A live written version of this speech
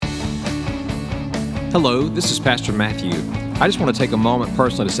Hello, this is Pastor Matthew. I just want to take a moment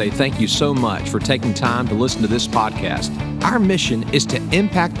personally to say thank you so much for taking time to listen to this podcast. Our mission is to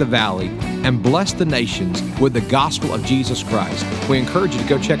impact the valley and bless the nations with the gospel of Jesus Christ. We encourage you to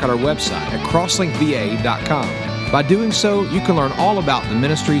go check out our website at crosslinkva.com. By doing so, you can learn all about the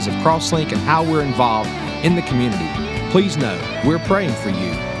ministries of Crosslink and how we're involved in the community. Please know, we're praying for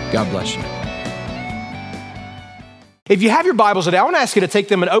you. God bless you. If you have your Bibles today, I want to ask you to take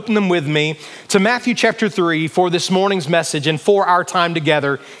them and open them with me to Matthew chapter 3 for this morning's message and for our time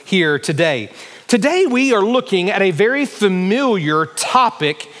together here today. Today we are looking at a very familiar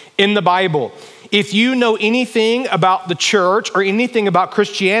topic in the Bible. If you know anything about the church or anything about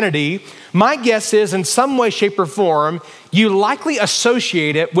Christianity, my guess is in some way, shape, or form, you likely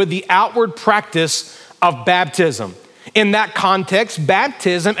associate it with the outward practice of baptism. In that context,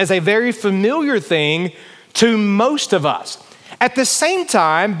 baptism is a very familiar thing to most of us. At the same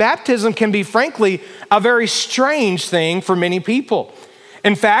time, baptism can be, frankly, a very strange thing for many people.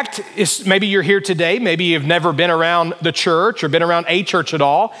 In fact, maybe you're here today, maybe you've never been around the church or been around a church at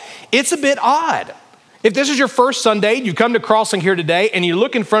all. It's a bit odd. If this is your first Sunday, you come to Crosslink here today and you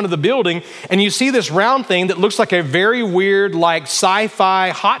look in front of the building and you see this round thing that looks like a very weird, like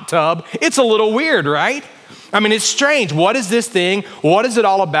sci-fi hot tub, it's a little weird, right? I mean, it's strange. What is this thing? What is it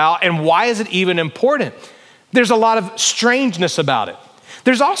all about? And why is it even important? There's a lot of strangeness about it.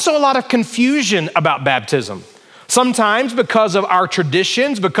 There's also a lot of confusion about baptism. Sometimes because of our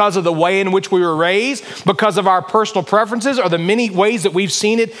traditions, because of the way in which we were raised, because of our personal preferences, or the many ways that we've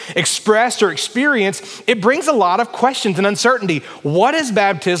seen it expressed or experienced, it brings a lot of questions and uncertainty. What is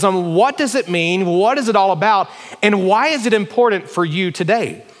baptism? What does it mean? What is it all about? And why is it important for you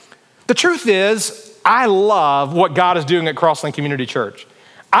today? The truth is, I love what God is doing at Crosslink Community Church.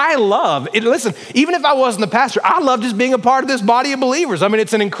 I love it. Listen, even if I wasn't the pastor, I love just being a part of this body of believers. I mean,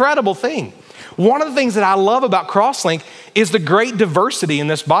 it's an incredible thing. One of the things that I love about Crosslink is the great diversity in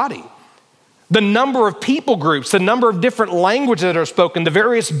this body. The number of people groups, the number of different languages that are spoken, the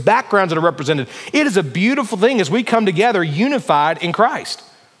various backgrounds that are represented. It is a beautiful thing as we come together unified in Christ.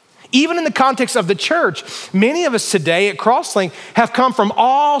 Even in the context of the church, many of us today at Crosslink have come from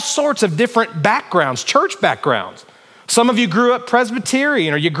all sorts of different backgrounds, church backgrounds. Some of you grew up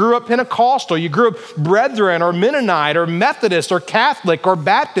Presbyterian, or you grew up Pentecostal, you grew up Brethren, or Mennonite, or Methodist, or Catholic, or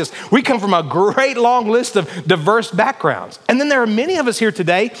Baptist. We come from a great long list of diverse backgrounds. And then there are many of us here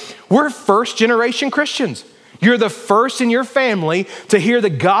today, we're first-generation Christians. You're the first in your family to hear the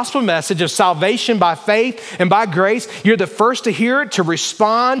gospel message of salvation by faith and by grace. You're the first to hear it, to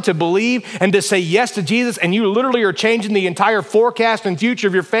respond, to believe, and to say yes to Jesus. And you literally are changing the entire forecast and future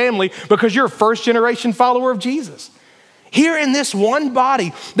of your family because you're a first-generation follower of Jesus. Here in this one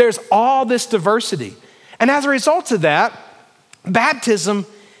body, there's all this diversity. And as a result of that, baptism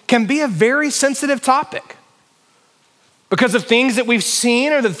can be a very sensitive topic. Because of things that we've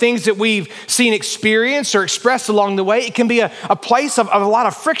seen or the things that we've seen experienced or expressed along the way, it can be a place of a lot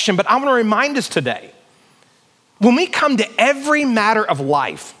of friction. But I want to remind us today, when we come to every matter of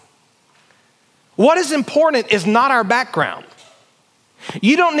life, what is important is not our background.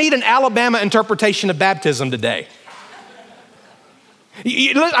 You don't need an Alabama interpretation of baptism today.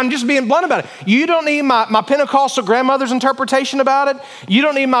 I'm just being blunt about it. You don't need my Pentecostal grandmother's interpretation about it. You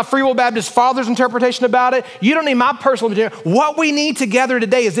don't need my Free Will Baptist father's interpretation about it. You don't need my personal interpretation. What we need together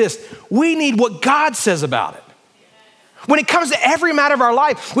today is this. We need what God says about it. When it comes to every matter of our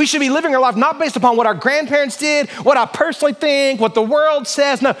life, we should be living our life not based upon what our grandparents did, what I personally think, what the world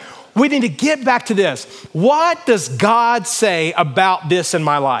says. No, we need to get back to this. What does God say about this in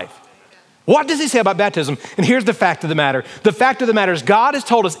my life? What does he say about baptism? And here's the fact of the matter. The fact of the matter is God has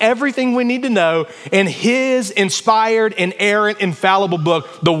told us everything we need to know in his inspired, inerrant, infallible book,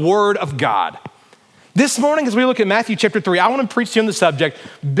 the Word of God. This morning, as we look at Matthew chapter 3, I want to preach to you on the subject,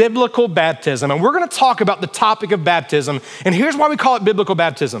 biblical baptism. And we're going to talk about the topic of baptism. And here's why we call it biblical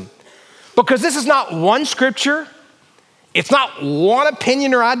baptism. Because this is not one scripture. It's not one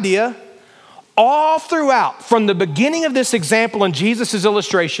opinion or idea. All throughout, from the beginning of this example in Jesus'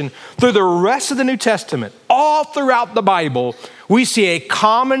 illustration through the rest of the New Testament, all throughout the Bible, we see a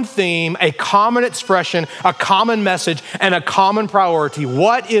common theme, a common expression, a common message, and a common priority.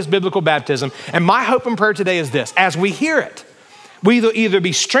 What is biblical baptism? And my hope and prayer today is this. As we hear it, we will either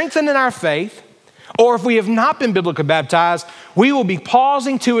be strengthened in our faith, or if we have not been biblically baptized, we will be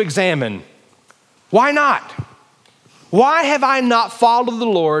pausing to examine, why not? Why have I not followed the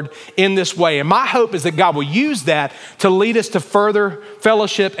Lord in this way? And my hope is that God will use that to lead us to further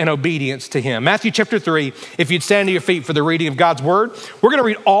fellowship and obedience to him. Matthew chapter 3, if you'd stand to your feet for the reading of God's word. We're going to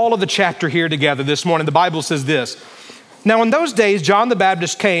read all of the chapter here together this morning. The Bible says this. Now in those days, John the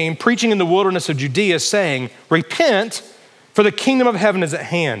Baptist came preaching in the wilderness of Judea, saying, repent, for the kingdom of heaven is at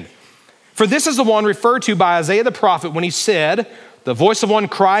hand. For this is the one referred to by Isaiah the prophet when he said, the voice of one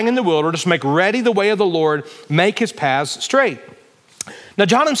crying in the wilderness, make ready the way of the Lord, make his paths straight. Now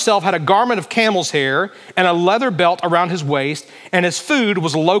John himself had a garment of camel's hair and a leather belt around his waist, and his food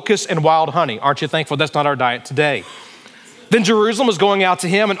was locusts and wild honey. Aren't you thankful that's not our diet today? Then Jerusalem was going out to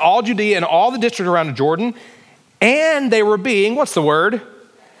him, and all Judea and all the district around the Jordan, and they were being, what's the word?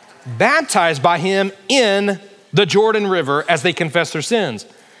 Baptized by him in the Jordan River as they confessed their sins.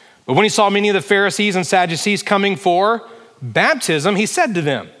 But when he saw many of the Pharisees and Sadducees coming for baptism, he said to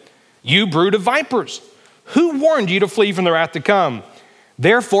them, you brood of vipers, who warned you to flee from the wrath to come?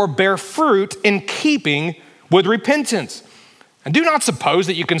 Therefore bear fruit in keeping with repentance. And do not suppose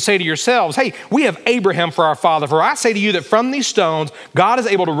that you can say to yourselves, hey, we have Abraham for our father. For I say to you that from these stones, God is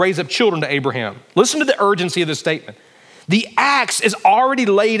able to raise up children to Abraham. Listen to the urgency of this statement. The axe is already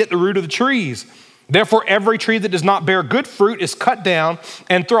laid at the root of the trees. Therefore, every tree that does not bear good fruit is cut down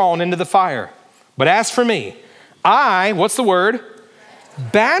and thrown into the fire. But as for me, I, what's the word?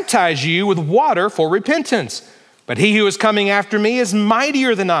 Baptize you with water for repentance. But he who is coming after me is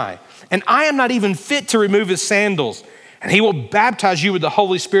mightier than I, and I am not even fit to remove his sandals. And he will baptize you with the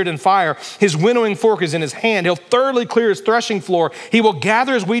Holy Spirit and fire. His winnowing fork is in his hand. He'll thoroughly clear his threshing floor. He will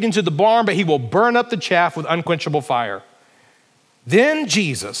gather his wheat into the barn, but he will burn up the chaff with unquenchable fire. Then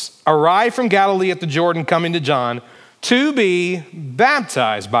Jesus arrived from Galilee at the Jordan, coming to John to be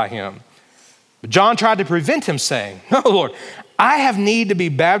baptized by him. But John tried to prevent him, saying, no, Lord, I have need to be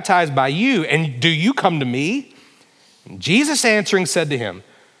baptized by you, and do you come to me? And Jesus answering said to him,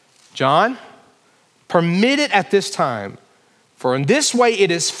 John, permit it at this time, for in this way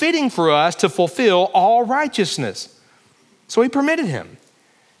it is fitting for us to fulfill all righteousness. So he permitted him.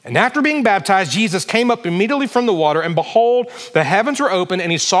 And after being baptized, Jesus came up immediately from the water, and behold, the heavens were opened,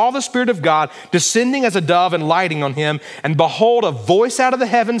 and he saw the Spirit of God descending as a dove and lighting on him. And behold, a voice out of the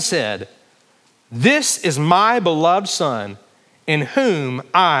heavens said, this is my beloved Son, in whom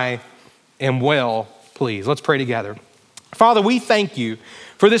I am well pleased. Let's pray together. Father, we thank you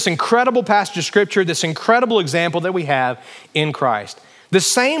for this incredible passage of scripture, this incredible example that we have in Christ. The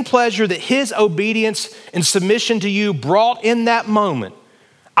same pleasure that his obedience and submission to you brought in that moment,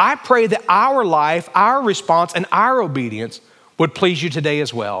 I pray that our life, our response, and our obedience would please you today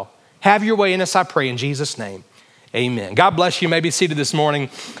as well. Have your way in us, I pray, in Jesus' name. Amen. God bless you. You may be seated this morning.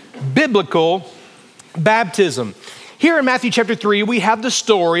 Biblical baptism. Here in Matthew chapter 3, we have the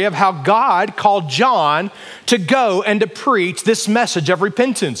story of how God called John to go and to preach this message of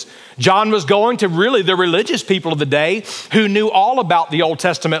repentance. John was going to really the religious people of the day who knew all about the Old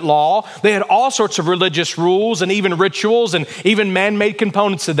Testament law. They had all sorts of religious rules and even rituals and even man-made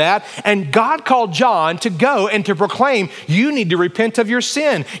components of that. And God called John to go and to proclaim, you need to repent of your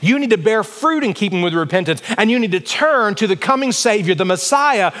sin. You need to bear fruit in keeping with repentance. And you need to turn to the coming Savior, the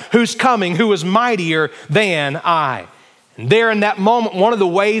Messiah who's coming, who is mightier than I. And there in that moment, one of the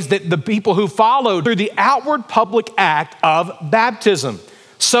ways that the people who followed through the outward public act of baptism.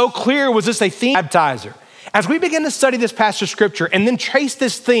 So clear was this a theme, baptizer. As we begin to study this passage of scripture and then trace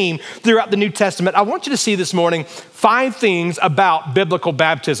this theme throughout the New Testament, I want you to see this morning 5 things about biblical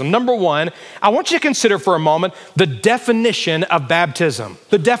baptism. Number 1, I want you to consider for a moment the definition of baptism.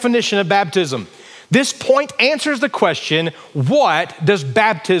 The definition of baptism. This point answers the question, what does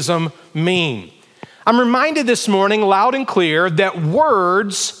baptism mean? I'm reminded this morning loud and clear that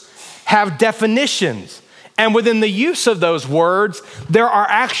words have definitions. And within the use of those words, there are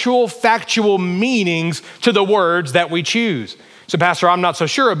actual factual meanings to the words that we choose. So, Pastor, I'm not so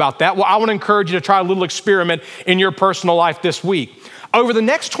sure about that. Well, I want to encourage you to try a little experiment in your personal life this week. Over the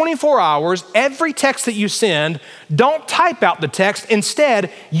next 24 hours, every text that you send, don't type out the text.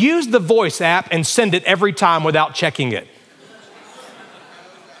 Instead, use the voice app and send it every time without checking it.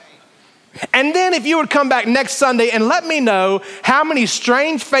 And then if you would come back next Sunday and let me know how many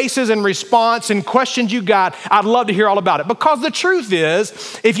strange faces and response and questions you got, I'd love to hear all about it. Because the truth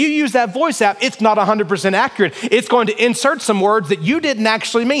is, if you use that voice app, it's not 100% accurate. It's going to insert some words that you didn't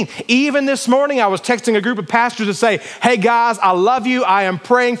actually mean. Even this morning, I was texting a group of pastors to say, hey guys, I love you. I am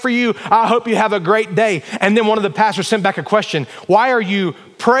praying for you. I hope you have a great day. And then one of the pastors sent back a question. Why are you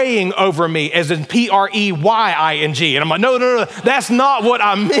praying over me, as in P-R-E-Y-I-N-G? And I'm like, no, that's not what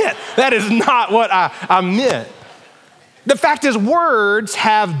I meant. That is not what I meant. The fact is, words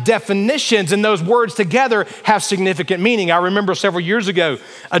have definitions, and those words together have significant meaning. I remember several years ago,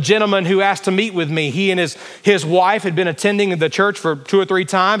 a gentleman who asked to meet with me. He and his wife had been attending the church for 2 or 3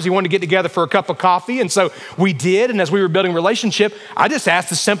 times. He wanted to get together for a cup of coffee, and so we did. And as we were building a relationship, I just asked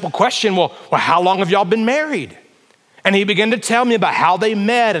the simple question, well, how long have y'all been married? And he began to tell me about how they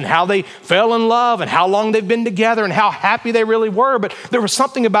met and how they fell in love and how long they've been together and how happy they really were. But there was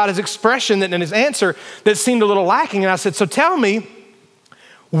something about his expression and his answer that seemed a little lacking. And I said, so tell me,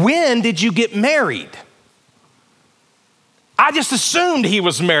 when did you get married? I just assumed he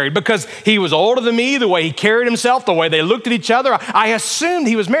was married because he was older than me, the way he carried himself, the way they looked at each other. I assumed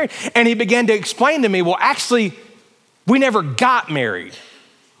he was married. And he began to explain to me, well, actually, we never got married.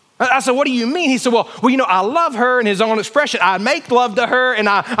 I said, what do you mean? He said, well, I love her in his own expression. I make love to her and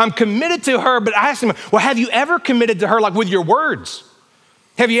I'm committed to her. But I asked him, well, have you ever committed to her like with your words?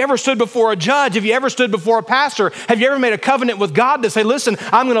 Have you ever stood before a judge? Have you ever stood before a pastor? Have you ever made a covenant with God to say, listen,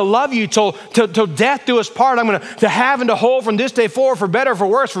 I'm going to love you till death do us part. I'm going to have and to hold from this day forward, for better, for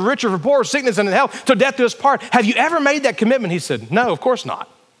worse, for richer, for poorer, sickness and in health, till death do us part. Have you ever made that commitment? He said, no, of course not.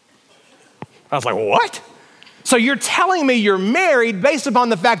 I was like, what? So you're telling me you're married based upon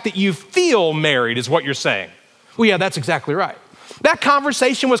the fact that you feel married is what you're saying. Well, yeah, that's exactly right. That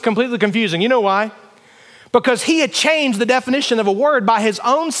conversation was completely confusing. You know why? Because he had changed the definition of a word by his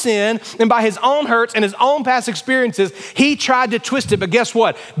own sin and by his own hurts and his own past experiences. He tried to twist it, but guess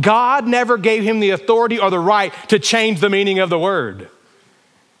what? God never gave him the authority or the right to change the meaning of the word.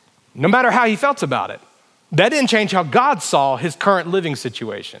 No matter how he felt about it. That didn't change how God saw his current living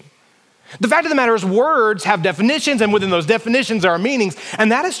situation. The fact of the matter is words have definitions, and within those definitions there are meanings,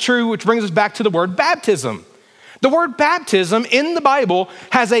 and that is true, which brings us back to the word baptism. The word baptism in the Bible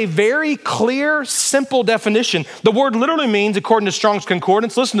has a very clear, simple definition. The word literally means, according to Strong's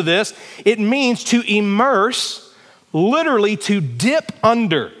Concordance, listen to this, it means to immerse, literally to dip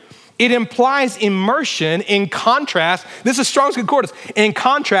under. It implies immersion in contrast, this is Strong's Concordance, in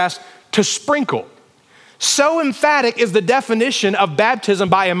contrast to sprinkle. So emphatic is the definition of baptism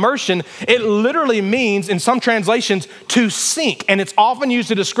by immersion, it literally means, in some translations, to sink. And it's often used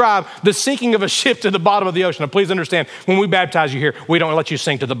to describe the sinking of a ship to the bottom of the ocean. Now, please understand, when we baptize you here, we don't let you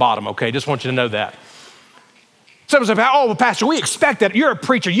sink to the bottom, okay? Just want you to know that. Someone said, oh, well, Pastor, we expect that. You're a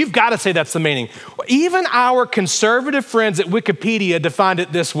preacher. You've got to say that's the meaning. Even our conservative friends at Wikipedia defined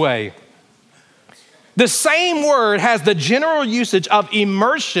it this way. The same word has the general usage of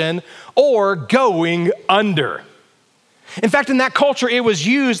immersion or going under. In fact, in that culture, it was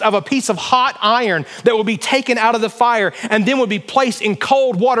used of a piece of hot iron that would be taken out of the fire and then would be placed in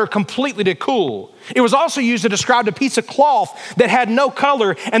cold water completely to cool. It was also used to describe a piece of cloth that had no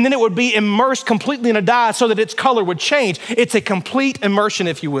color, and then it would be immersed completely in a dye so that its color would change. It's a complete immersion,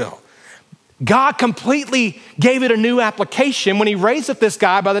 if you will. God completely gave it a new application when he raised up this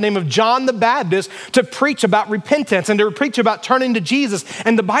guy by the name of John the Baptist to preach about repentance and to preach about turning to Jesus.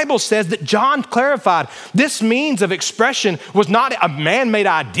 And the Bible says that John clarified this means of expression was not a man-made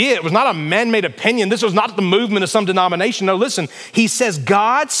idea. It was not a man-made opinion. This was not the movement of some denomination. No, listen, he says,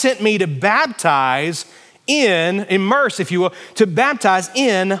 God sent me to baptize immerse, if you will, to baptize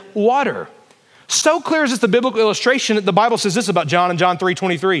in water. So clear is this the biblical illustration that the Bible says this about John in John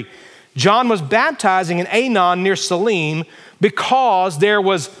 3:23. John was baptizing in Aenon near Salim because there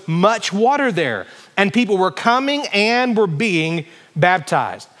was much water there and people were coming and were being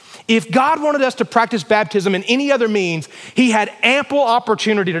baptized. If God wanted us to practice baptism in any other means, he had ample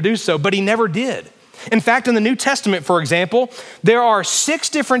opportunity to do so, but he never did. In fact, in the New Testament, for example, there are 6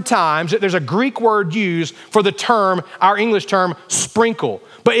 different times that there's a Greek word used for the term, our English term, sprinkle,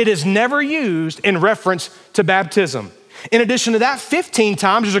 but it is never used in reference to baptism. In addition to that, 15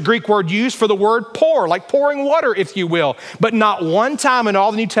 times there's a Greek word used for the word pour, like pouring water, if you will. But not one time in all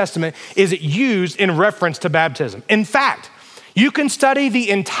the New Testament is it used in reference to baptism. In fact, you can study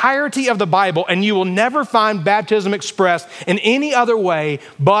the entirety of the Bible and you will never find baptism expressed in any other way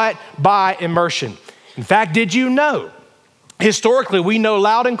but by immersion. In fact, did you know, historically, we know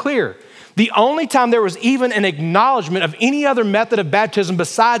loud and clear, the only time there was even an acknowledgement of any other method of baptism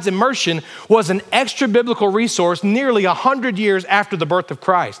besides immersion was an extra biblical resource nearly 100 years after the birth of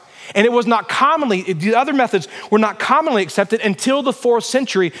Christ. And it was not commonly, the other methods were not commonly accepted until the 4th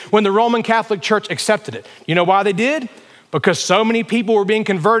century when the Roman Catholic Church accepted it. You know why they did? Because so many people were being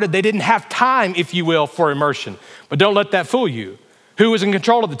converted, they didn't have time, if you will, for immersion. But don't let that fool you. Who was in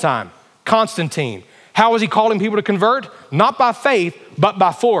control at the time? Constantine. How was he calling people to convert? Not by faith, but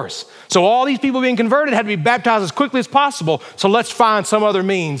by force. So all these people being converted had to be baptized as quickly as possible. So let's find some other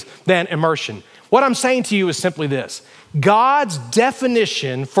means than immersion. What I'm saying to you is simply this. God's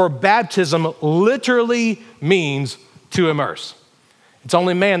definition for baptism literally means to immerse. It's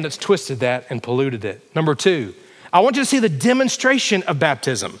only man that's twisted that and polluted it. Number 2, I want you to see the demonstration of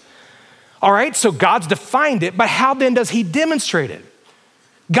baptism. All right, so God's defined it, but how then does he demonstrate it?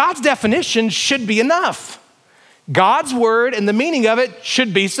 God's definition should be enough. God's word and the meaning of it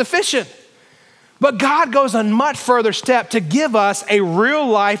should be sufficient. But God goes a much further step to give us a real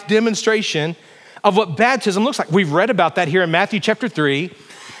life demonstration of what baptism looks like. We've read about that here in Matthew chapter 3,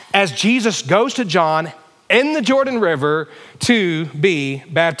 as Jesus goes to John in the Jordan River to be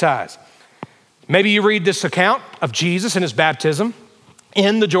baptized. Maybe you read this account of Jesus and his baptism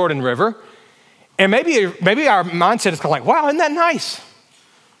in the Jordan River, and maybe our mindset is kind of like, wow, isn't that nice?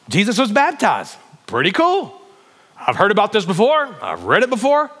 Jesus was baptized. Pretty cool. I've heard about this before. I've read it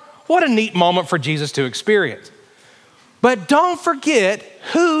before. What a neat moment for Jesus to experience. But don't forget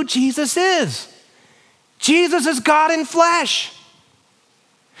who Jesus is. Jesus is God in flesh.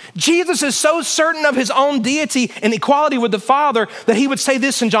 Jesus is so certain of his own deity and equality with the Father that he would say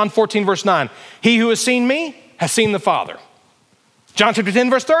this in John 14, verse 9. He who has seen me has seen the Father. John chapter 10,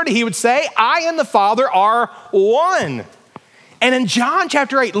 verse 30, he would say, I and the Father are one. And in John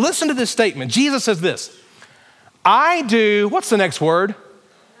chapter 8, listen to this statement. Jesus says this, I do, what's the next word?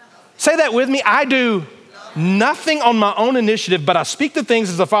 Say that with me. I do nothing on my own initiative, but I speak the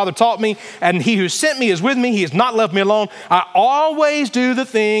things as the Father taught me, and he who sent me is with me. He has not left me alone. I always do the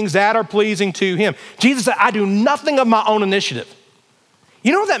things that are pleasing to him. Jesus said, I do nothing of my own initiative.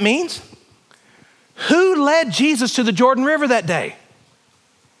 You know what that means? Who led Jesus to the Jordan River that day?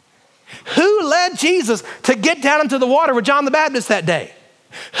 Who led Jesus to get down into the water with John the Baptist that day?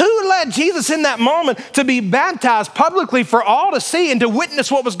 Who led Jesus in that moment to be baptized publicly for all to see and to witness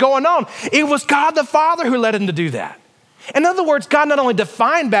what was going on? It was God the Father who led him to do that. In other words, God not only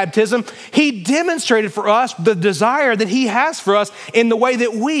defined baptism, he demonstrated for us the desire that he has for us in the way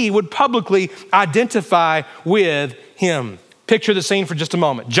that we would publicly identify with him. Picture the scene for just a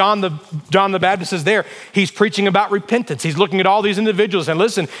moment. John the Baptist is there. He's preaching about repentance. He's looking at all these individuals and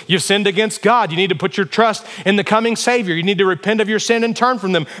listen, you've sinned against God. You need to put your trust in the coming Savior. You need to repent of your sin and turn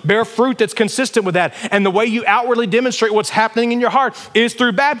from them. Bear fruit that's consistent with that. And the way you outwardly demonstrate what's happening in your heart is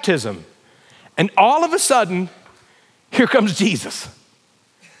through baptism. And all of a sudden, here comes Jesus.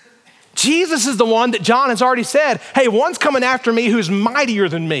 Jesus is the one that John has already said, hey, one's coming after me who's mightier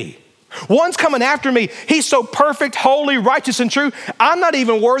than me. One's coming after me. He's so perfect, holy, righteous, and true. I'm not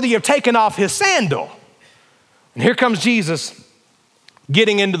even worthy of taking off his sandal. And here comes Jesus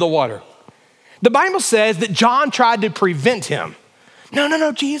getting into the water. The Bible says that John tried to prevent him.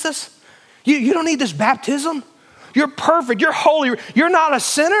 No, Jesus. You don't need this baptism. You're perfect. You're holy. You're not a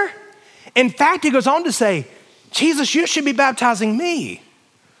sinner. In fact, he goes on to say, Jesus, you should be baptizing me.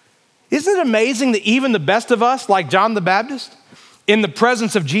 Isn't it amazing that even the best of us, like John the Baptist, in the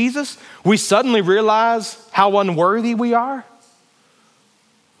presence of Jesus, we suddenly realize how unworthy we are?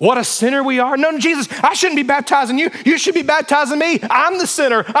 What a sinner we are. No, Jesus, I shouldn't be baptizing you. You should be baptizing me. I'm the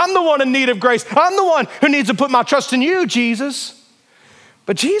sinner. I'm the one in need of grace. I'm the one who needs to put my trust in you, Jesus.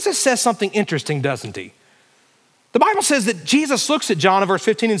 But Jesus says something interesting, doesn't he? The Bible says that Jesus looks at John in verse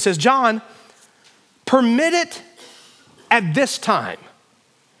 15 and says, John, permit it at this time.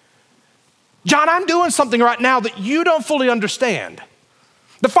 John, I'm doing something right now that you don't fully understand.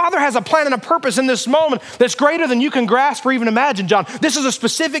 The Father has a plan and a purpose in this moment that's greater than you can grasp or even imagine, John. This is a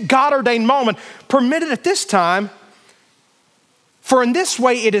specific God-ordained moment. Permit it at this time, for in this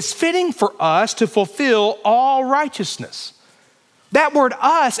way it is fitting for us to fulfill all righteousness. That word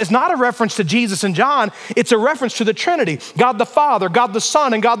us is not a reference to Jesus and John. It's a reference to the Trinity, God the Father, God the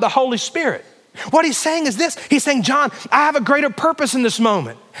Son, and God the Holy Spirit. What he's saying is this. He's saying, John, I have a greater purpose in this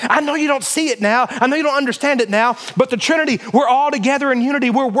moment. I know you don't see it now. I know you don't understand it now, but the Trinity, we're all together in unity.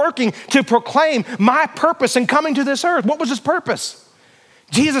 We're working to proclaim my purpose in coming to this earth. What was his purpose?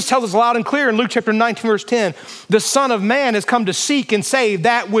 Jesus tells us loud and clear in Luke chapter 19, verse 10, the Son of Man has come to seek and save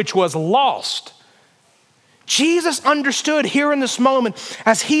that which was lost. Jesus understood here in this moment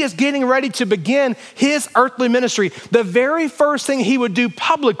as he is getting ready to begin his earthly ministry, the very first thing he would do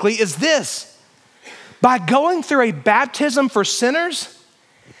publicly is this. By going through a baptism for sinners,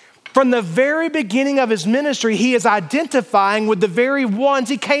 from the very beginning of his ministry, he is identifying with the very ones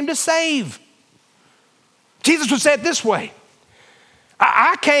he came to save. Jesus would say it this way,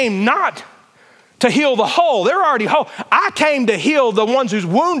 I came not to heal the whole. They're already whole. I came to heal the ones who's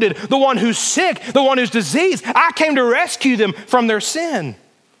wounded, the one who's sick, the one who's diseased. I came to rescue them from their sin.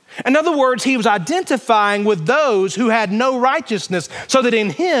 In other words, he was identifying with those who had no righteousness so that in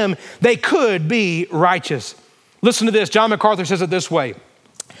him they could be righteous. Listen to this. John MacArthur says it this way.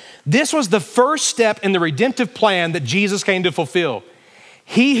 This was the first step in the redemptive plan that Jesus came to fulfill.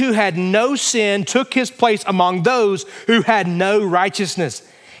 He who had no sin took his place among those who had no righteousness.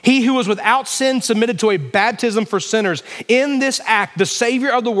 He who was without sin submitted to a baptism for sinners. In this act, the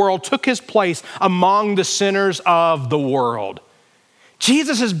Savior of the world took his place among the sinners of the world.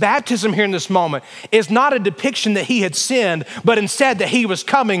 Jesus' baptism here in this moment is not a depiction that he had sinned, but instead that he was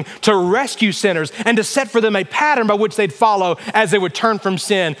coming to rescue sinners and to set for them a pattern by which they'd follow as they would turn from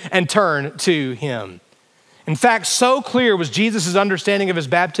sin and turn to him. In fact, so clear was Jesus' understanding of his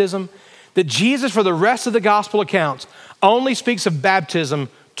baptism that Jesus, for the rest of the gospel accounts, only speaks of baptism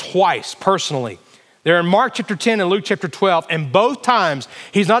twice personally. They're in Mark chapter 10 and Luke chapter 12, and both times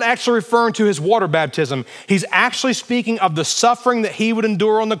he's not actually referring to his water baptism. He's actually speaking of the suffering that he would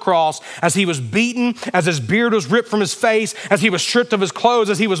endure on the cross as he was beaten, as his beard was ripped from his face, as he was stripped of his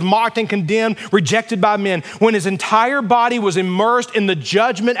clothes, as he was mocked and condemned, rejected by men. When his entire body was immersed in the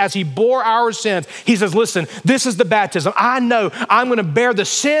judgment as he bore our sins, he says, listen, this is the baptism. I know I'm going to bear the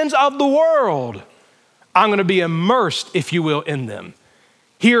sins of the world. I'm going to be immersed, if you will, in them.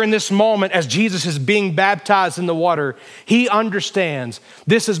 Here in this moment, as Jesus is being baptized in the water, he understands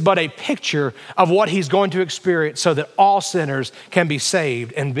this is but a picture of what he's going to experience so that all sinners can be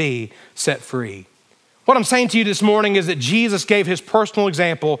saved and be set free. What I'm saying to you this morning is that Jesus gave his personal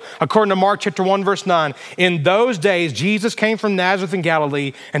example according to Mark chapter 1, verse 9. In those days, Jesus came from Nazareth in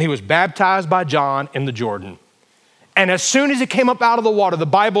Galilee, and he was baptized by John in the Jordan. And as soon as he came up out of the water, the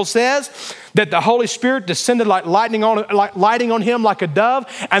Bible says that the Holy Spirit descended like lighting on him like a dove.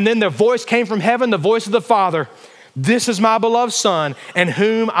 And then the voice came from heaven, the voice of the Father. This is my beloved Son, in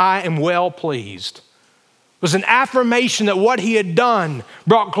whom I am well pleased. It was an affirmation that what he had done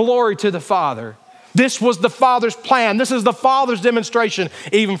brought glory to the Father. This was the Father's plan. This is the Father's demonstration,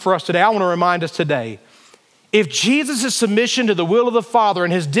 even for us today. I want to remind us today, if Jesus' submission to the will of the Father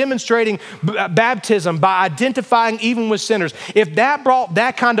and his demonstrating baptism by identifying even with sinners, if that brought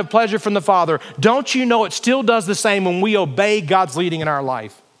that kind of pleasure from the Father, don't you know it still does the same when we obey God's leading in our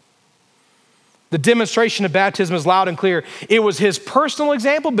life? The demonstration of baptism is loud and clear. It was his personal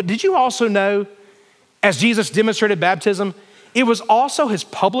example, but did you also know, as Jesus demonstrated baptism, it was also his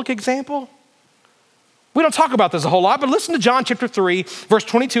public example? We don't talk about this a whole lot, but listen to John chapter 3, verse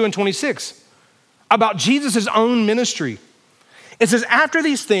 22 and 26. About Jesus' own ministry. It says, after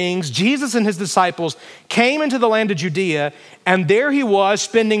these things, Jesus and his disciples came into the land of Judea, and there he was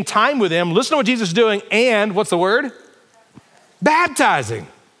spending time with them. Listen to what Jesus is doing, and what's the word? Baptizing.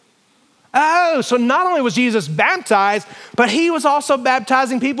 Oh, so not only was Jesus baptized, but he was also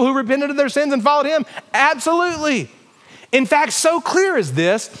baptizing people who repented of their sins and followed him. Absolutely. In fact, so clear is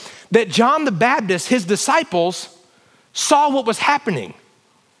this, that John the Baptist, his disciples, saw what was happening.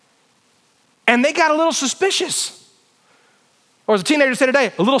 And they got a little suspicious. Or as a teenager said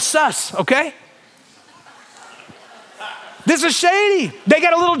today, a little sus, okay? This is shady. They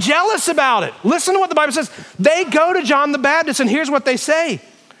got a little jealous about it. Listen to what the Bible says. They go to John the Baptist, and here's what they say.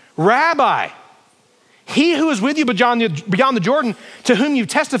 Rabbi, he who is with you beyond the Jordan, to whom you've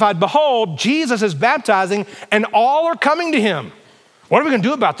testified, behold, Jesus is baptizing, and all are coming to him. What are we going to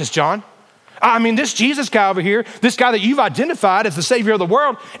do about this, John? I mean, this Jesus guy over here, this guy that you've identified as the Savior of the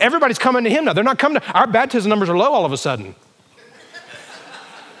world, everybody's coming to him now. They're not coming to, our baptism numbers are low all of a sudden.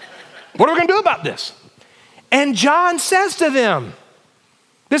 What are we going to do about this? And John says to them,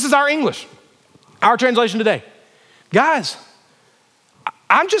 this is our English, our translation today. Guys,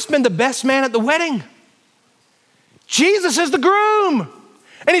 I've just been the best man at the wedding. Jesus is the groom,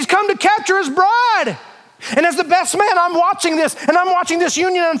 and he's come to capture his bride. And as the best man, I'm watching this, and I'm watching this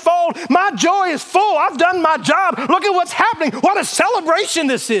union unfold. My joy is full. I've done my job. Look at what's happening. What a celebration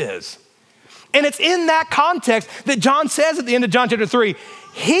this is. And it's in that context that John says at the end of John chapter 3,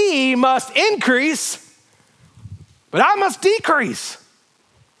 he must increase, but I must decrease.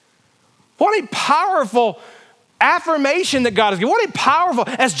 What a powerful affirmation that God has given. What a powerful,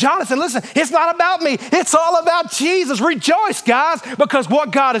 as John said, listen, it's not about me. It's all about Jesus. Rejoice, guys, because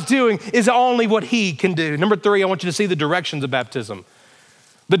what God is doing is only what he can do. Number 3, I want you to see the directions of baptism.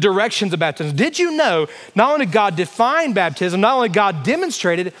 The directions of baptism. Did you know not only God defined baptism, not only God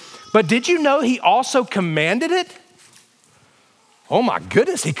demonstrated it, but did you know he also commanded it? Oh my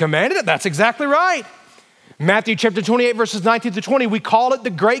goodness, he commanded it. That's exactly right. Matthew chapter 28, verses 19 to 20, we call it the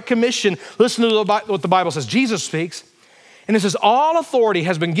Great Commission. Listen to what the Bible says. Jesus speaks, and it says, all authority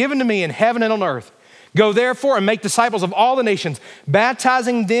has been given to me in heaven and on earth. Go therefore and make disciples of all the nations,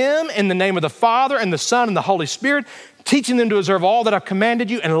 baptizing them in the name of the Father and the Son and the Holy Spirit, teaching them to observe all that I've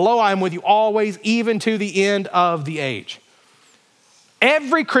commanded you, and lo, I am with you always, even to the end of the age.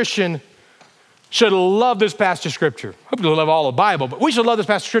 Every Christian should love this passage of scripture. Hope you'll love all the Bible, but we should love this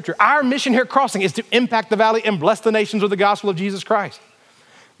passage of scripture. Our mission here at Crossing is to impact the valley and bless the nations with the gospel of Jesus Christ.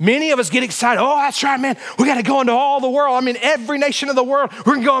 Many of us get excited. Oh, that's right, man. We got to go into all the world. I mean, every nation of the world.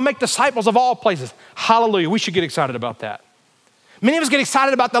 We're going to go and make disciples of all places. Hallelujah. We should get excited about that. Many of us get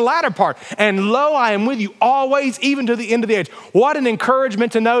excited about the latter part. And lo, I am with you always, even to the end of the age. What an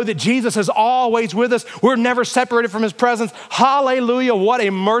encouragement to know that Jesus is always with us. We're never separated from his presence. Hallelujah. What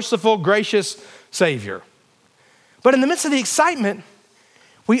a merciful, gracious Savior. But in the midst of the excitement,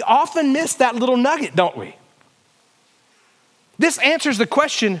 we often miss that little nugget, don't we? This answers the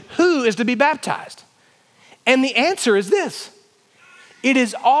question, who is to be baptized? And the answer is this. It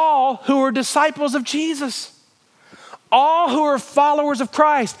is all who are disciples of Jesus. All who are followers of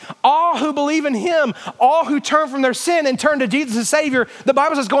Christ, all who believe in him, all who turn from their sin and turn to Jesus as Savior. The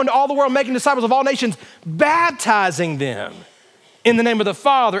Bible says, go into all the world, making disciples of all nations, baptizing them in the name of the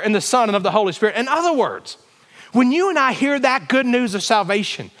Father and the Son and of the Holy Spirit. In other words, when you and I hear that good news of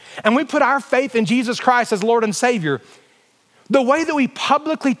salvation and we put our faith in Jesus Christ as Lord and Savior, the way that we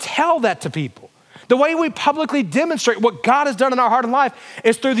publicly tell that to people, the way we publicly demonstrate what God has done in our heart and life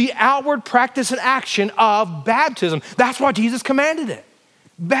is through the outward practice and action of baptism. That's why Jesus commanded it.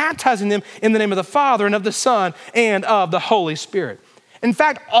 Baptizing them in the name of the Father and of the Son and of the Holy Spirit. In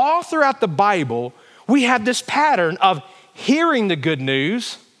fact, all throughout the Bible, we have this pattern of hearing the good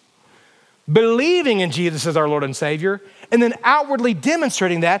news, believing in Jesus as our Lord and Savior, and then outwardly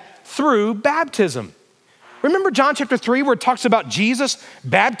demonstrating that through baptism. Remember John chapter 3 where it talks about Jesus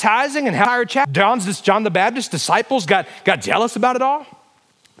baptizing and how John the Baptist's disciples got jealous about it all?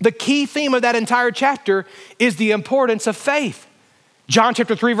 The key theme of that entire chapter is the importance of faith. John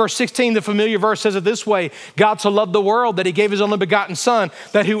chapter 3 verse 16, the familiar verse says it this way, God so loved the world that he gave his only begotten son,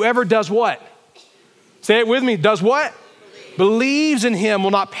 that whoever does what? Say it with me, does what? Believes in him will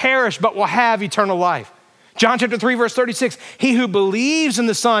not perish but will have eternal life. John chapter 3, verse 36, he who believes in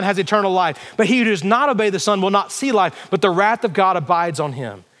the Son has eternal life, but he who does not obey the Son will not see life, but the wrath of God abides on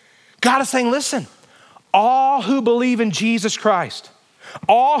him. God is saying, listen, all who believe in Jesus Christ,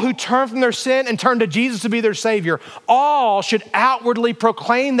 all who turn from their sin and turn to Jesus to be their Savior, all should outwardly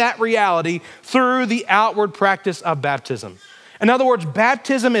proclaim that reality through the outward practice of baptism. In other words,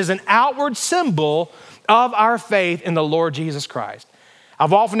 baptism is an outward symbol of our faith in the Lord Jesus Christ.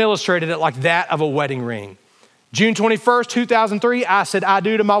 I've often illustrated it like that of a wedding ring. June 21st, 2003, I said, I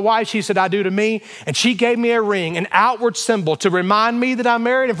do to my wife. She said, I do to me. And she gave me a ring, an outward symbol to remind me that I'm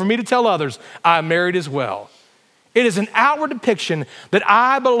married and for me to tell others I'm married as well. It is an outward depiction that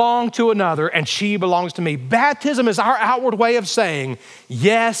I belong to another and she belongs to me. Baptism is our outward way of saying,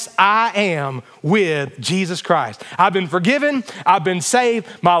 yes, I am with Jesus Christ. I've been forgiven. I've been saved.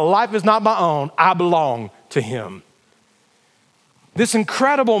 My life is not my own. I belong to him. This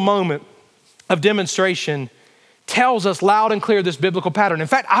incredible moment of demonstration tells us loud and clear this biblical pattern. In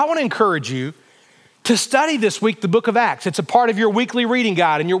fact, I want to encourage you to study this week the book of Acts. It's a part of your weekly reading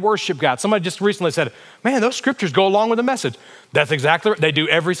guide and your worship guide. Somebody just recently said, man, those scriptures go along with the message. That's exactly right. They do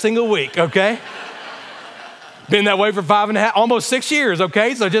every single week, okay? Been that way for 5.5, almost 6 years,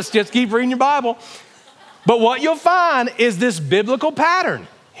 okay? So just keep reading your Bible. But what you'll find is this biblical pattern.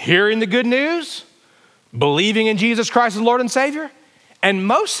 Hearing the good news, believing in Jesus Christ as Lord and Savior, and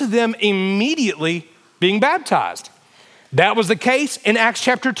most of them immediately being baptized. That was the case in Acts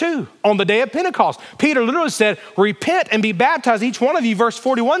chapter 2 on the day of Pentecost. Peter literally said, repent and be baptized, each one of you. Verse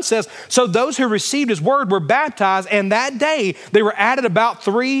 41 says, so those who received his word were baptized, and that day they were added about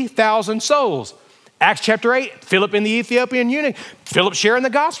 3,000 souls. Acts chapter 8, Philip and the Ethiopian eunuch, Philip sharing the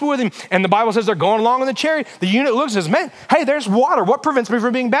gospel with him. And the Bible says they're going along in the chariot. The eunuch looks and says, man, hey, there's water. What prevents me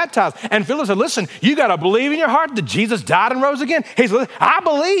from being baptized? And Philip said, listen, you got to believe in your heart that Jesus died and rose again. He said, I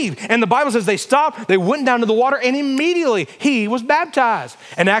believe. And the Bible says they stopped, they went down to the water, and immediately he was baptized.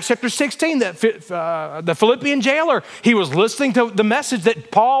 In Acts chapter 16, the Philippian jailer, he was listening to the message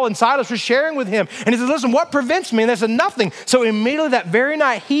that Paul and Silas were sharing with him. And he said, listen, what prevents me? And they said, nothing. So immediately that very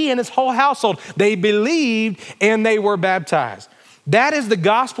night, he and his whole household, they believed and they were baptized. That is the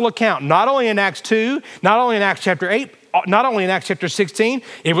gospel account, not only in Acts 2, not only in Acts chapter 8, not only in Acts chapter 16.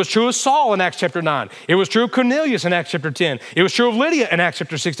 It was true of Saul in Acts chapter 9. It was true of Cornelius in Acts chapter 10. It was true of Lydia in Acts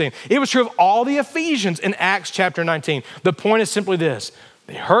chapter 16. It was true of all the Ephesians in Acts chapter 19. The point is simply this.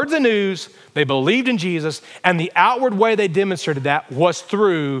 They heard the news, they believed in Jesus, and the outward way they demonstrated that was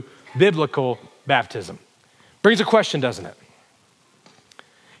through biblical baptism. Brings a question, doesn't it?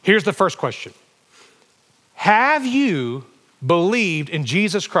 Here's the first question. Have you believed in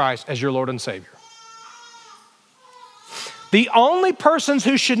Jesus Christ as your Lord and Savior? The only persons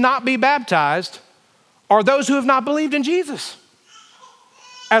who should not be baptized are those who have not believed in Jesus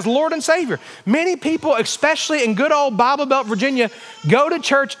as Lord and Savior. Many people, especially in good old Bible Belt, Virginia, go to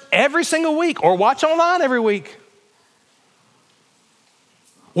church every single week or watch online every week.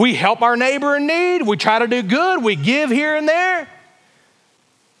 We help our neighbor in need. We try to do good. We give here and there.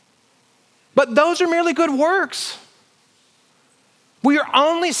 But those are merely good works. We are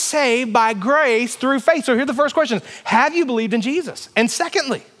only saved by grace through faith. So here are the first questions. Have you believed in Jesus? And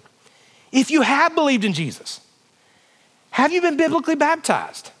secondly, if you have believed in Jesus, have you been biblically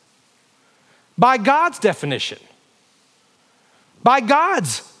baptized? By God's definition, by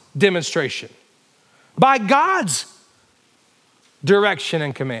God's demonstration, by God's direction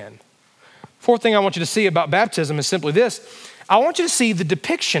and command. Fourth thing I want you to see about baptism is simply this. I want you to see the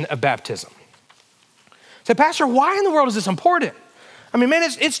depiction of baptism. Say, Pastor, why in the world is this important? I mean, man,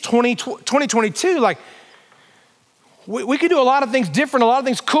 it's 2022. Like, we could do a lot of things different, a lot of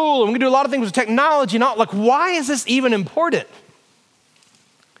things cool, and we can do a lot of things with technology and all. Like, why is this even important?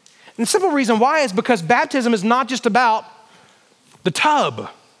 And the simple reason why is because baptism is not just about the tub.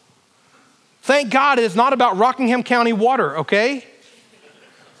 Thank God it is not about Rockingham County water, okay?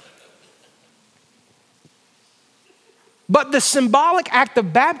 But the symbolic act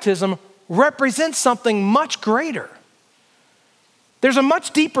of baptism represents something much greater. There's a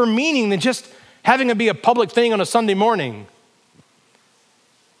much deeper meaning than just having it be a public thing on a Sunday morning.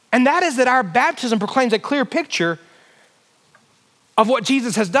 And that is that our baptism proclaims a clear picture of what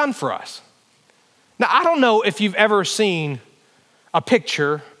Jesus has done for us. Now, I don't know if you've ever seen a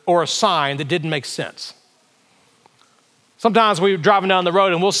picture or a sign that didn't make sense. Sometimes we're driving down the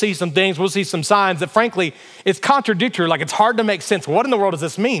road and we'll see some things, we'll see some signs that frankly, it's contradictory, like it's hard to make sense. What in the world does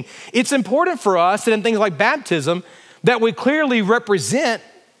this mean? It's important for us that in things like baptism that we clearly represent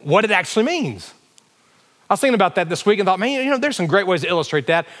what it actually means. I was thinking about that this week and thought, man, there's some great ways to illustrate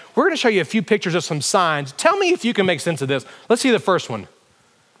that. We're gonna show you a few pictures of some signs. Tell me if you can make sense of this. Let's see the first one.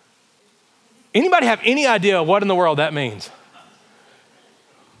 Anybody have any idea what in the world that means?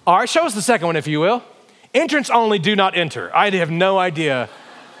 All right, show us the second one if you will. Entrance only, do not enter. I have no idea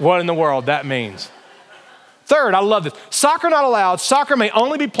what in the world that means. Third, I love this. Soccer not allowed. Soccer may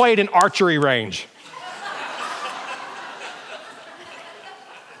only be played in archery range.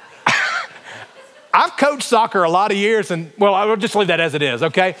 I've coached soccer a lot of years and, well, I'll just leave that as it is,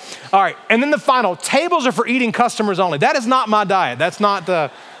 okay? All right, and then the final, tables are for eating customers only. That is not my diet. That's not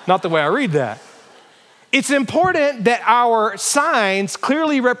the way I read that. It's important that our signs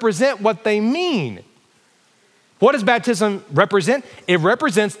clearly represent what they mean. What does baptism represent? It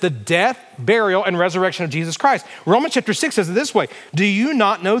represents the death, burial, and resurrection of Jesus Christ. Romans chapter 6 says it this way. Do you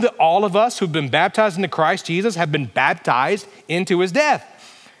not know that all of us who've been baptized into Christ Jesus have been baptized into his death?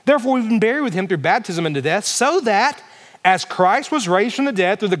 Therefore, we've been buried with him through baptism into death, so that as Christ was raised from the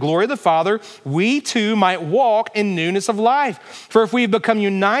dead through the glory of the Father, we too might walk in newness of life. For if we have become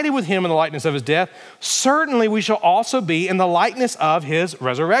united with him in the likeness of his death, certainly we shall also be in the likeness of his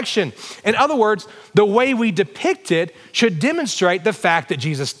resurrection. In other words, the way we depict it should demonstrate the fact that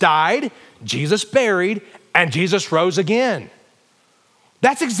Jesus died, Jesus buried, and Jesus rose again.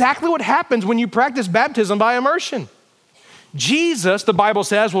 That's exactly what happens when you practice baptism by immersion. Jesus, the Bible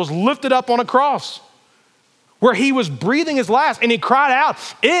says, was lifted up on a cross where he was breathing his last and he cried out,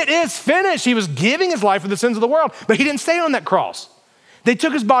 "It is finished." He was giving his life for the sins of the world, but he didn't stay on that cross. They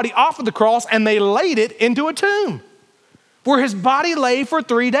took his body off of the cross and they laid it into a tomb where his body lay for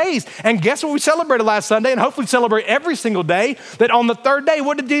 3 days. And guess what we celebrated last Sunday and hopefully celebrate every single day? That on the third day,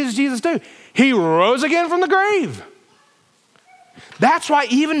 what did Jesus do? He rose again from the grave. That's why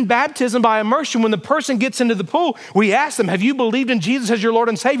even baptism by immersion, when the person gets into the pool, we ask them, have you believed in Jesus as your Lord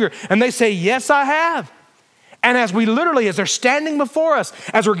and Savior? And they say, yes, I have. And as they're standing before us,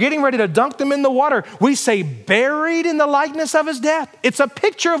 as we're getting ready to dunk them in the water, we say, buried in the likeness of his death. It's a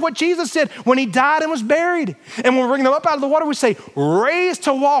picture of what Jesus did when he died and was buried. And when we bring them up out of the water, we say, raised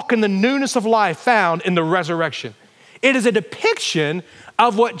to walk in the newness of life found in the resurrection. It is a depiction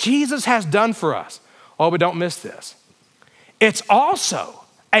of what Jesus has done for us. Oh, but don't miss this. It's also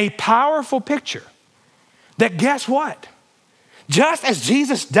a powerful picture that guess what? Just as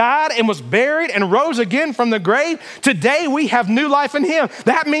Jesus died and was buried and rose again from the grave, today we have new life in him.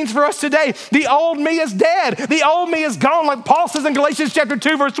 That means for us today, the old me is dead. The old me is gone. Like Paul says in Galatians chapter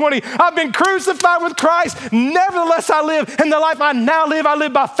 2, verse 20, I've been crucified with Christ. Nevertheless, I live. And the life I now live, I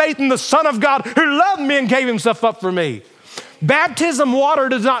live by faith in the Son of God who loved me and gave himself up for me. Baptism water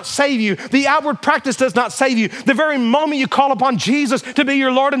does not save you. The outward practice does not save you. The very moment you call upon Jesus to be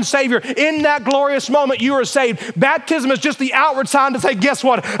your Lord and Savior, in that glorious moment you are saved. Baptism is just the outward sign to say, guess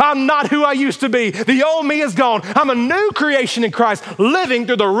what? I'm not who I used to be. The old me is gone. I'm a new creation in Christ, living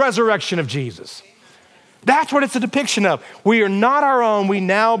through the resurrection of Jesus. That's what it's a depiction of. We are not our own. We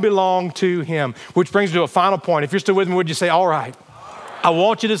now belong to him. Which brings me to a final point. If you're still with me, would you say, all right. I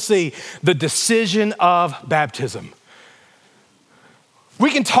want you to see the decision of baptism. We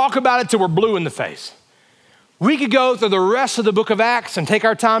can talk about it till we're blue in the face. We could go through the rest of the book of Acts and take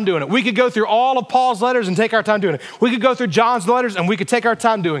our time doing it. We could go through all of Paul's letters and take our time doing it. We could go through John's letters and we could take our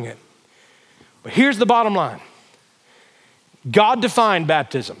time doing it. But here's the bottom line. God defined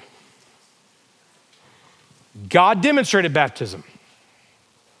baptism. God demonstrated baptism.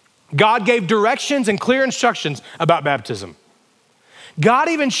 God gave directions and clear instructions about baptism. God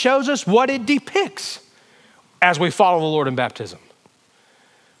even shows us what it depicts as we follow the Lord in baptism.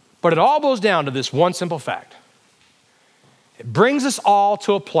 But it all boils down to this one simple fact. It brings us all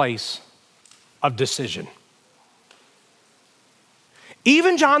to a place of decision.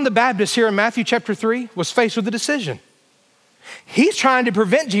 Even John the Baptist here in Matthew chapter 3 was faced with a decision. He's trying to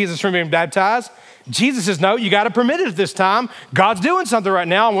prevent Jesus from being baptized. Jesus says, no, you got to permit it at this time. God's doing something right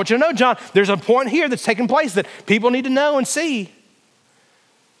now. I want you to know, John, there's a point here that's taking place that people need to know and see.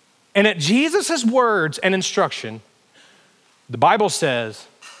 And at Jesus' words and instruction, the Bible says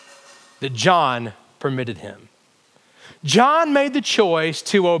that John permitted him. John made the choice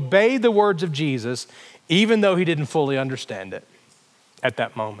to obey the words of Jesus, even though he didn't fully understand it at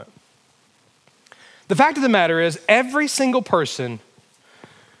that moment. The fact of the matter is, every single person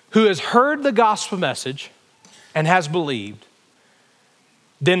who has heard the gospel message and has believed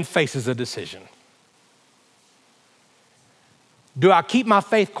then faces a decision. Do I keep my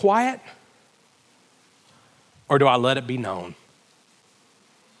faith quiet or do I let it be known?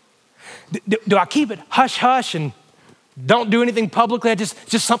 Do I keep it hush hush and don't do anything publicly,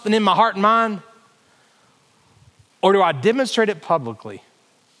 just something in my heart and mind? Or do I demonstrate it publicly?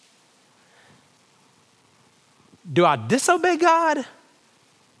 Do I disobey God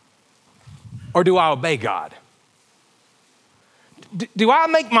or do I obey God? Do I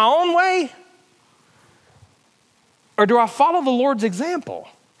make my own way or do I follow the Lord's example?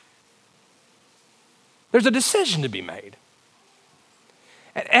 There's a decision to be made.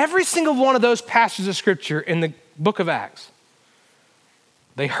 At every single one of those passages of scripture in the book of Acts,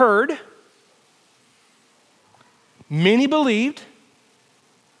 they heard, many believed,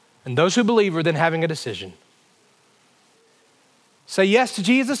 and those who believed were then having a decision. Say yes to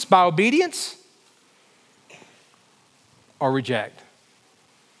Jesus by obedience or reject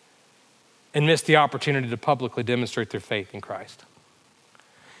and miss the opportunity to publicly demonstrate their faith in Christ.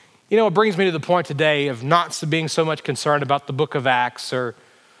 You know, it brings me to the point today of not being so much concerned about the book of Acts or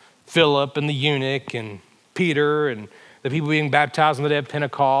Philip and the eunuch and Peter and the people being baptized on the day of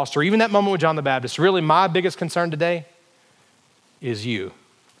Pentecost or even that moment with John the Baptist. Really, my biggest concern today is you.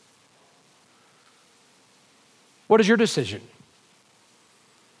 What is your decision?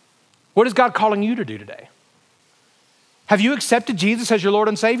 What is God calling you to do today? Have you accepted Jesus as your Lord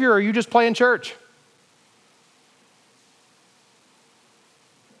and Savior or are you just playing church?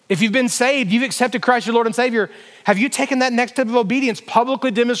 If you've been saved, you've accepted Christ your Lord and Savior, have you taken that next step of obedience, publicly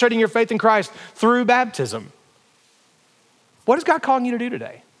demonstrating your faith in Christ through baptism? What is God calling you to do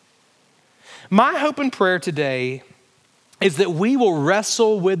today? My hope and prayer today is that we will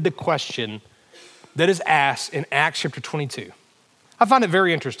wrestle with the question that is asked in Acts chapter 22. I find it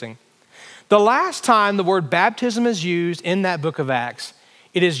very interesting. The last time the word baptism is used in that book of Acts,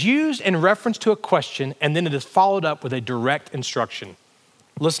 it is used in reference to a question and then it is followed up with a direct instruction.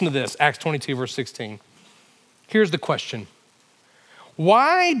 Listen to this, Acts 22, verse 16. Here's the question.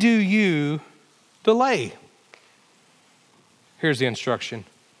 Why do you delay? Here's the instruction.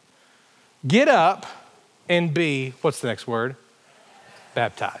 Get up and be, what's the next word?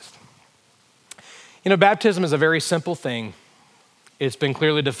 Baptized. You know, baptism is a very simple thing. It's been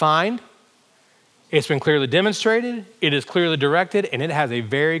clearly defined. It's been clearly demonstrated. It is clearly directed, and it has a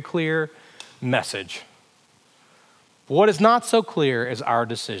very clear message. What is not so clear is our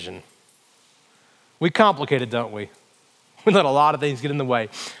decision. We complicate it, don't we? We let a lot of things get in the way.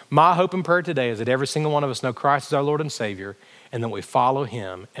 My hope and prayer today is that every single one of us know Christ is our Lord and Savior, and that we follow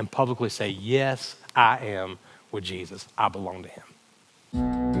him and publicly say, yes, I am with Jesus. I belong to him.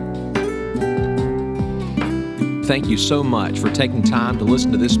 Thank you so much for taking time to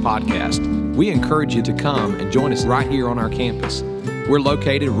listen to this podcast. We encourage you to come and join us right here on our campus. We're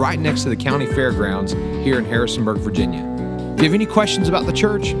located right next to the county fairgrounds here in Harrisonburg, Virginia. If you have any questions about the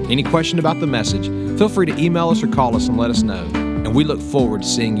church, any question about the message, feel free to email us or call us and let us know. And we look forward to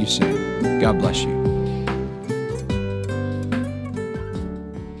seeing you soon. God bless you.